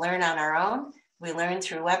 we have to learn on our own. We learn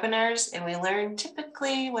through webinars, and we learn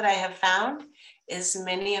typically, what I have found is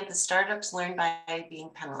many of the startups learn by being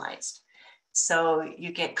penalized. So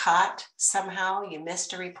you get caught somehow, you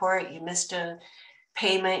missed a report, you missed a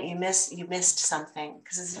payment, you missed something,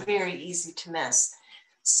 because it's very easy to miss.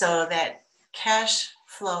 So that cash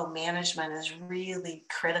flow management is really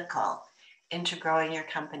critical into growing your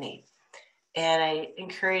company. And I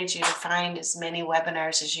encourage you to find as many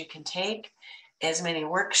webinars as you can take, as many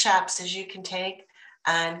workshops as you can take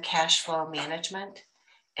on cash flow management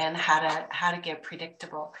and how to get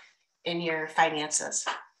predictable in your finances.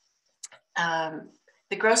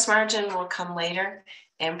 The gross margin will come later,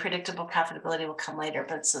 and predictable profitability will come later.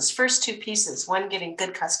 But it's those first two pieces: one, getting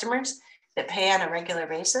good customers that pay on a regular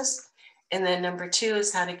basis, and then number two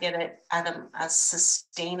is how to get it at a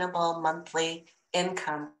sustainable monthly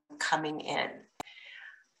income coming in.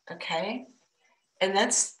 Okay. And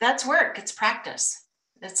that's work. It's practice.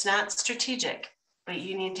 It's not strategic, but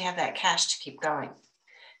you need to have that cash to keep going.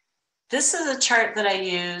 This is a chart that I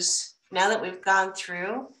use now that we've gone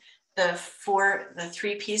through the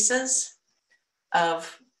three pieces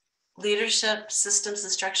of leadership, systems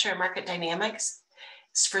and structure, and market dynamics.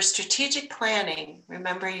 For strategic planning,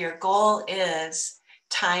 remember your goal is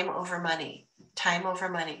time over money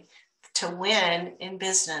to win in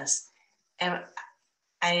business. And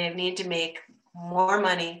I need to make more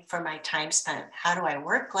money for my time spent. How do I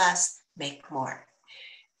work less, make more?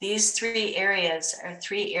 These three areas are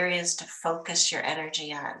three areas to focus your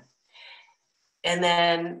energy on. And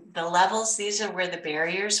then the levels, these are where the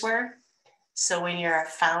barriers were. So when you're a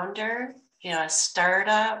founder, a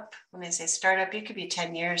startup, when I say startup, you could be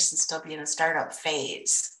 10 years and still be in a startup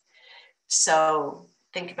phase. So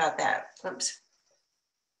think about that. Oops.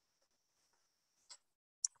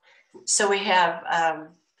 So we have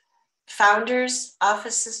founders,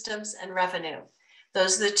 office systems, and revenue.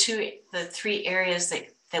 Those are the three areas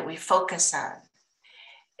that we focus on.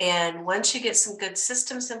 And once you get some good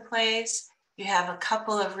systems in place, you have a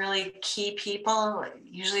couple of really key people,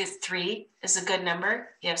 usually 3 is a good number.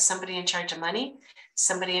 You have somebody in charge of money,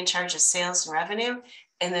 somebody in charge of sales and revenue,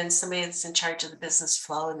 and then somebody that's in charge of the business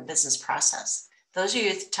flow and the business process. Those are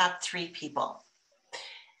your top 3 people.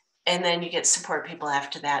 And then you get support people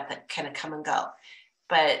after that kind of come and go.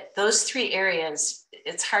 But those 3 areas,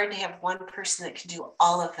 it's hard to have one person that can do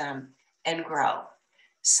all of them and grow.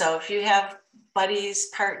 So if you have buddies,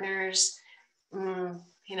 partners,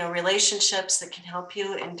 relationships that can help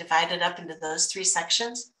you and divide it up into those 3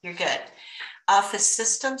 sections, you're good. Office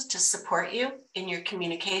systems to support you in your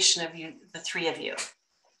communication of you, the 3 of you,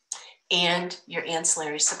 and your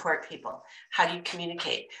ancillary support people. How do you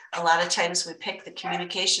communicate? A lot of times we pick the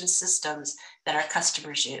communication systems that our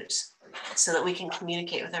customers use so that we can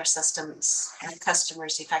communicate with our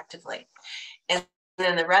customers effectively. And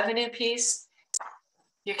then the revenue piece,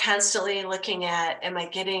 you're constantly looking at, am I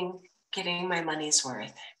getting my money's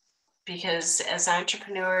worth? Because as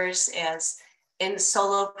entrepreneurs, as in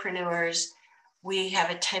solopreneurs, we have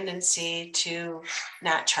a tendency to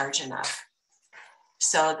not charge enough.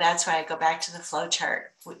 So that's why I go back to the flow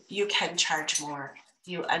chart. You can charge more.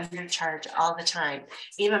 You undercharge all the time.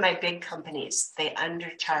 Even my big companies, they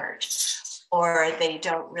undercharge, or they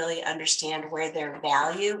don't really understand where their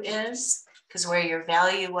value is, because where your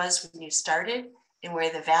value was when you started and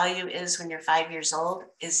where the value is when you're 5 years old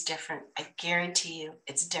is different. I guarantee you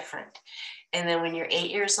it's different. And then when you're 8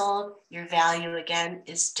 years old, your value again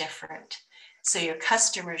is different. So your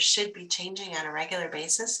customers should be changing on a regular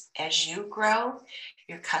basis. As you grow,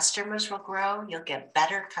 your customers will grow. You'll get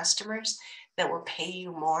better customers that will pay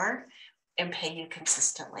you more and pay you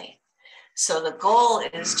consistently. So the goal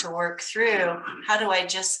is to work through, how do I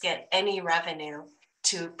just get any revenue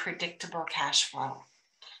to predictable cash flow?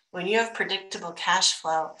 When you have predictable cash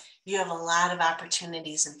flow, you have a lot of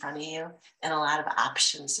opportunities in front of you and a lot of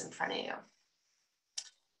options in front of you.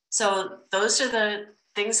 So those are the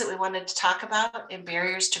things that we wanted to talk about in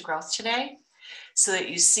barriers to growth today, so that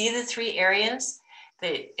you see the 3 areas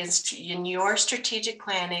that in your strategic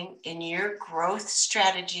planning, in your growth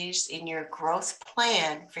strategies, in your growth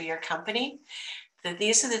plan for your company, that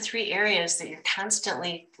these are the 3 areas that you're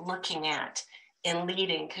constantly looking at and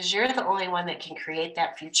leading, because you're the only one that can create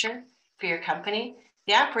that future for your company.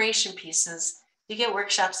 The operation pieces, you get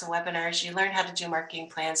workshops and webinars, you learn how to do marketing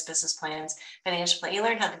plans, business plans, financial plans, you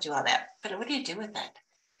learn how to do all that. But what do you do with it?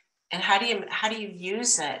 And how do you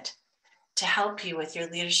use it to help you with your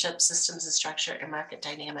leadership, systems and structure, and market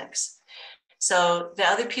dynamics? So the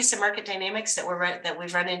other piece of market dynamics that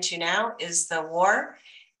we've run into now is the war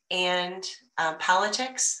and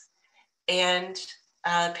politics, and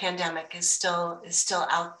pandemic is still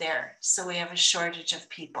out there. So we have a shortage of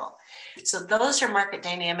people. So those are market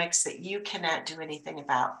dynamics that you cannot do anything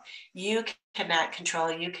about. You cannot control,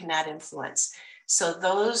 you cannot influence. So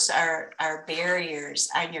those are barriers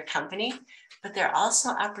on your company, but they're also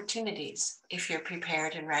opportunities if you're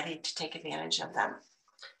prepared and ready to take advantage of them.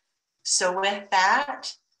 So with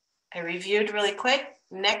that, I reviewed really quick.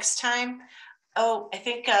 Next time, I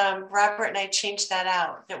think Robert and I changed that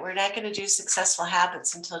out, that we're not going to do successful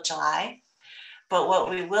habits until July. But what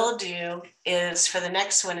we will do is, for the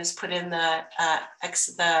next one, is put in the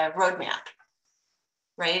roadmap,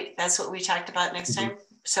 right? That's what we talked about next time.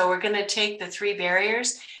 So we're going to take the 3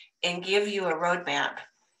 barriers and give you a roadmap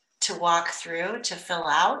to walk through, to fill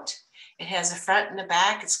out. It has a front and a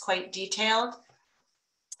back. It's quite detailed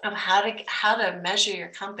of how to measure your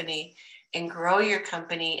company and grow your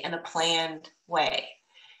company in a planned way,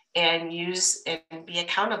 and use and be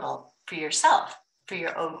accountable for yourself, for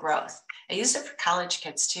your own growth. I use it for college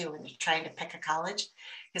kids too when you're trying to pick a college,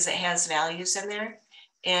 because it has values in there.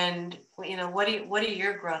 And what are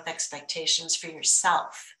your growth expectations for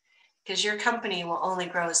yourself? Because your company will only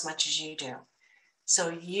grow as much as you do. So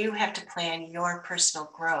you have to plan your personal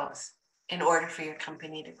growth in order for your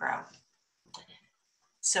company to grow.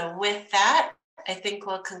 So with that, I think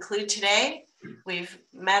we'll conclude today. We've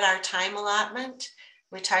met our time allotment.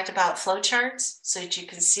 We talked about flowcharts so that you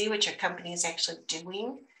can see what your company is actually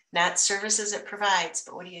doing, not services it provides,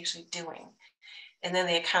 but what are you actually doing? And then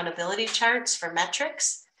the accountability charts for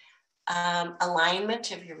metrics,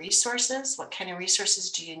 alignment of your resources. What kind of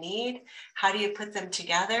resources do you need? How do you put them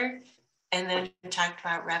together? And then we talked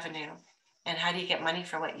about revenue and how do you get money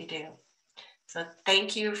for what you do? So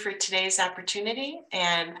thank you for today's opportunity,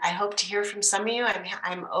 and I hope to hear from some of you.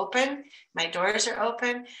 I'm open. My doors are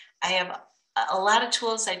open. I have a lot of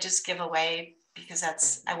tools I just give away because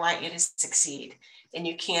I want you to succeed, and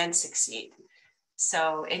you can succeed.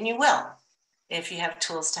 So, and you will. if you have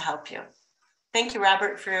tools to help you. Thank you,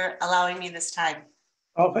 Robert, for allowing me this time.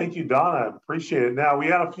 Oh, thank you, Donna. Appreciate it. Now, we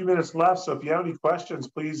have a few minutes left, so if you have any questions,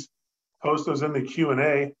 please post those in the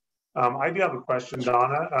Q&A. I do have a question,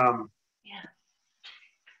 Donna. Yeah.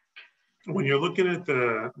 When you're looking at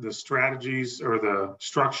the strategies or the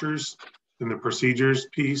structures and the procedures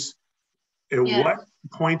piece, at what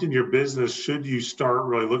point in your business should you start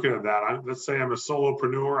really looking at that? Let's say I'm a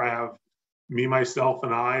solopreneur. I have me, myself,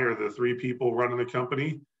 and I are the three people running the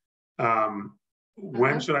company.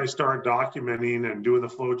 When should I start documenting and doing the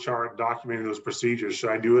flow chart, documenting those procedures? Should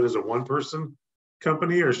I do it as a one-person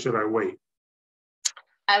company or should I wait?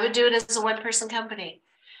 I would do it as a one-person company.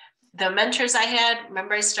 The mentors I had,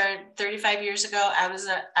 remember I started 35 years ago. I was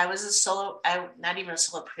not even a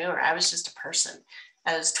solopreneur. I was just a person.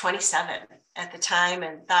 I was 27 at the time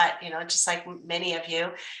and thought, just like many of you,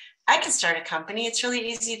 I can start a company. It's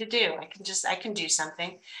really easy to do. I can do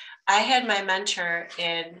something. I had my mentor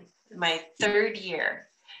in my third year.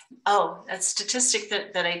 Oh, a statistic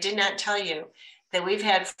that I did not tell you, that we've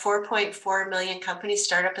had 4.4 million companies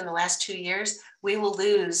start up in the last 2 years. We will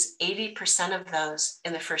lose 80% of those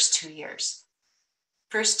in the first 2 years.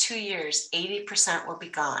 First 2 years, 80% will be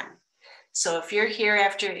gone. So if you're here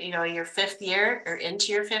after, your fifth year or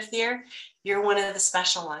into your fifth year, you're one of the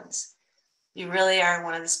special ones. You really are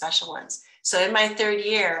one of the special ones. So in my third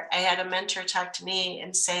year, I had a mentor talk to me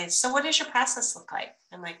and say, so what does your process look like?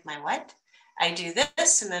 I'm like, my what? I do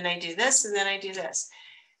this, and then I do this, and then I do this.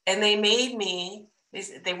 And they made me,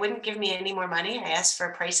 they wouldn't give me any more money. I asked for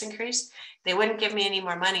a price increase. They wouldn't give me any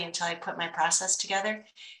more money until I put my process together.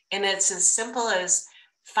 And it's as simple as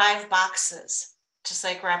 5 boxes. Just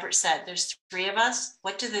like Robert said, there's 3 of us.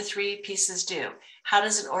 What do the 3 pieces do? How do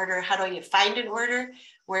you find an order?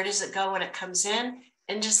 Where does it go when it comes in?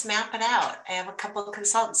 And just map it out. I have a couple of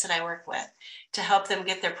consultants that I work with to help them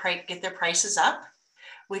get their prices up.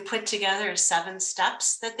 We put together 7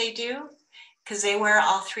 steps that they do because they wear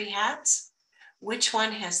all 3 hats. Which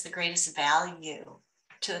one has the greatest value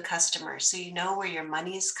to the customer? So you know where your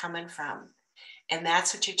money is coming from. And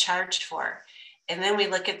that's what you charge for. And then we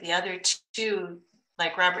look at the other 2,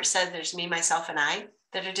 like Robert said, there's me, myself, and I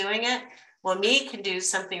that are doing it. Well, me can do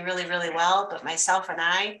something really, really well, but myself and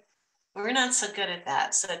I, we're not so good at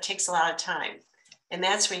that. So it takes a lot of time. And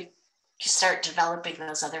that's where you start developing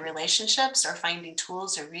those other relationships or finding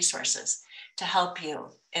tools or resources to help you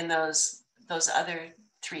in those other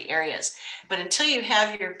 3 areas. But until you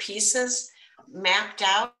have your pieces mapped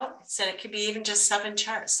out, so it could be even just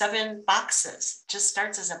 7 boxes, just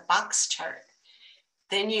starts as a box chart.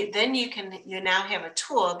 Then you now have a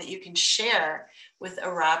tool that you can share with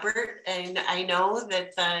a Robert. And I know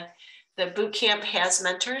that the boot camp has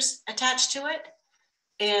mentors attached to it.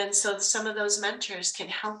 And so some of those mentors can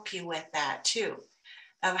help you with that too,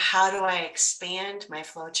 of how do I expand my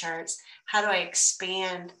flow charts? How do I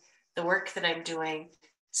expand the work that I'm doing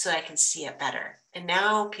so I can see it better? And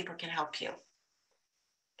now people can help you.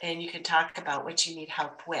 And you can talk about what you need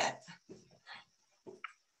help with.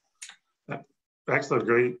 Excellent,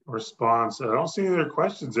 great response. I don't see any other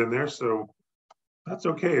questions in there, so that's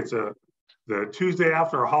okay. It's the Tuesday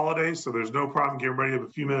after a holiday, so there's no problem getting ready to have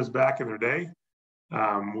a few minutes back in their day.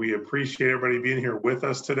 We appreciate everybody being here with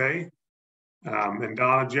us today. And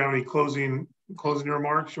Donna, do you have any closing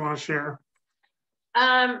remarks you want to share?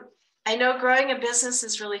 I know growing a business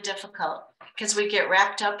is really difficult because we get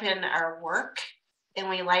wrapped up in our work and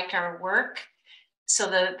we like our work. So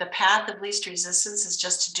the path of least resistance is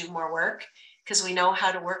just to do more work because we know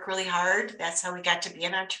how to work really hard. That's how we got to be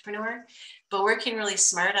an entrepreneur. But working really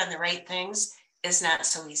smart on the right things is not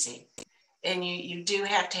so easy. And you do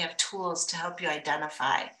have to have tools to help you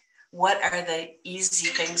identify what are the easy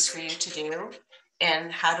things for you to do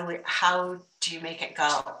and how do you make it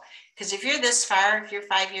go? Because if you're this far, if you're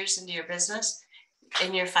 5 years into your business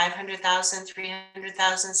and you're 500,000,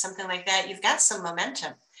 300,000, something like that, you've got some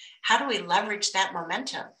momentum. How do we leverage that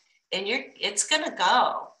momentum? And it's going to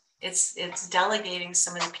go. It's delegating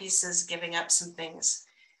some of the pieces, giving up some things.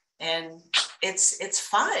 And it's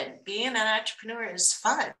fun. Being an entrepreneur is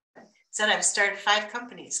fun. Said I've started 5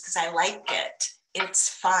 companies because I like it. It's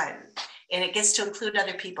fun. And it gets to include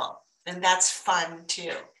other people. And that's fun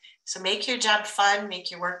too. So make your job fun,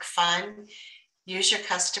 make your work fun, use your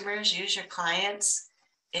customers, use your clients,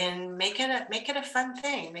 and make it a fun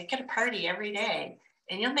thing. Make it a party every day,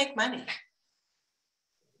 and you'll make money.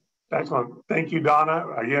 Excellent. Thank you, Donna.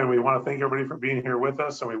 Again, we want to thank everybody for being here with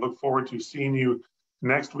us, and we look forward to seeing you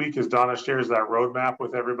next week as Donna shares that roadmap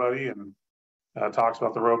with everybody and talks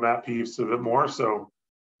about the roadmap piece a bit more. So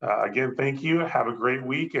again, thank you. Have a great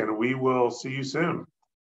week, and we will see you soon.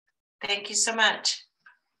 Thank you so much.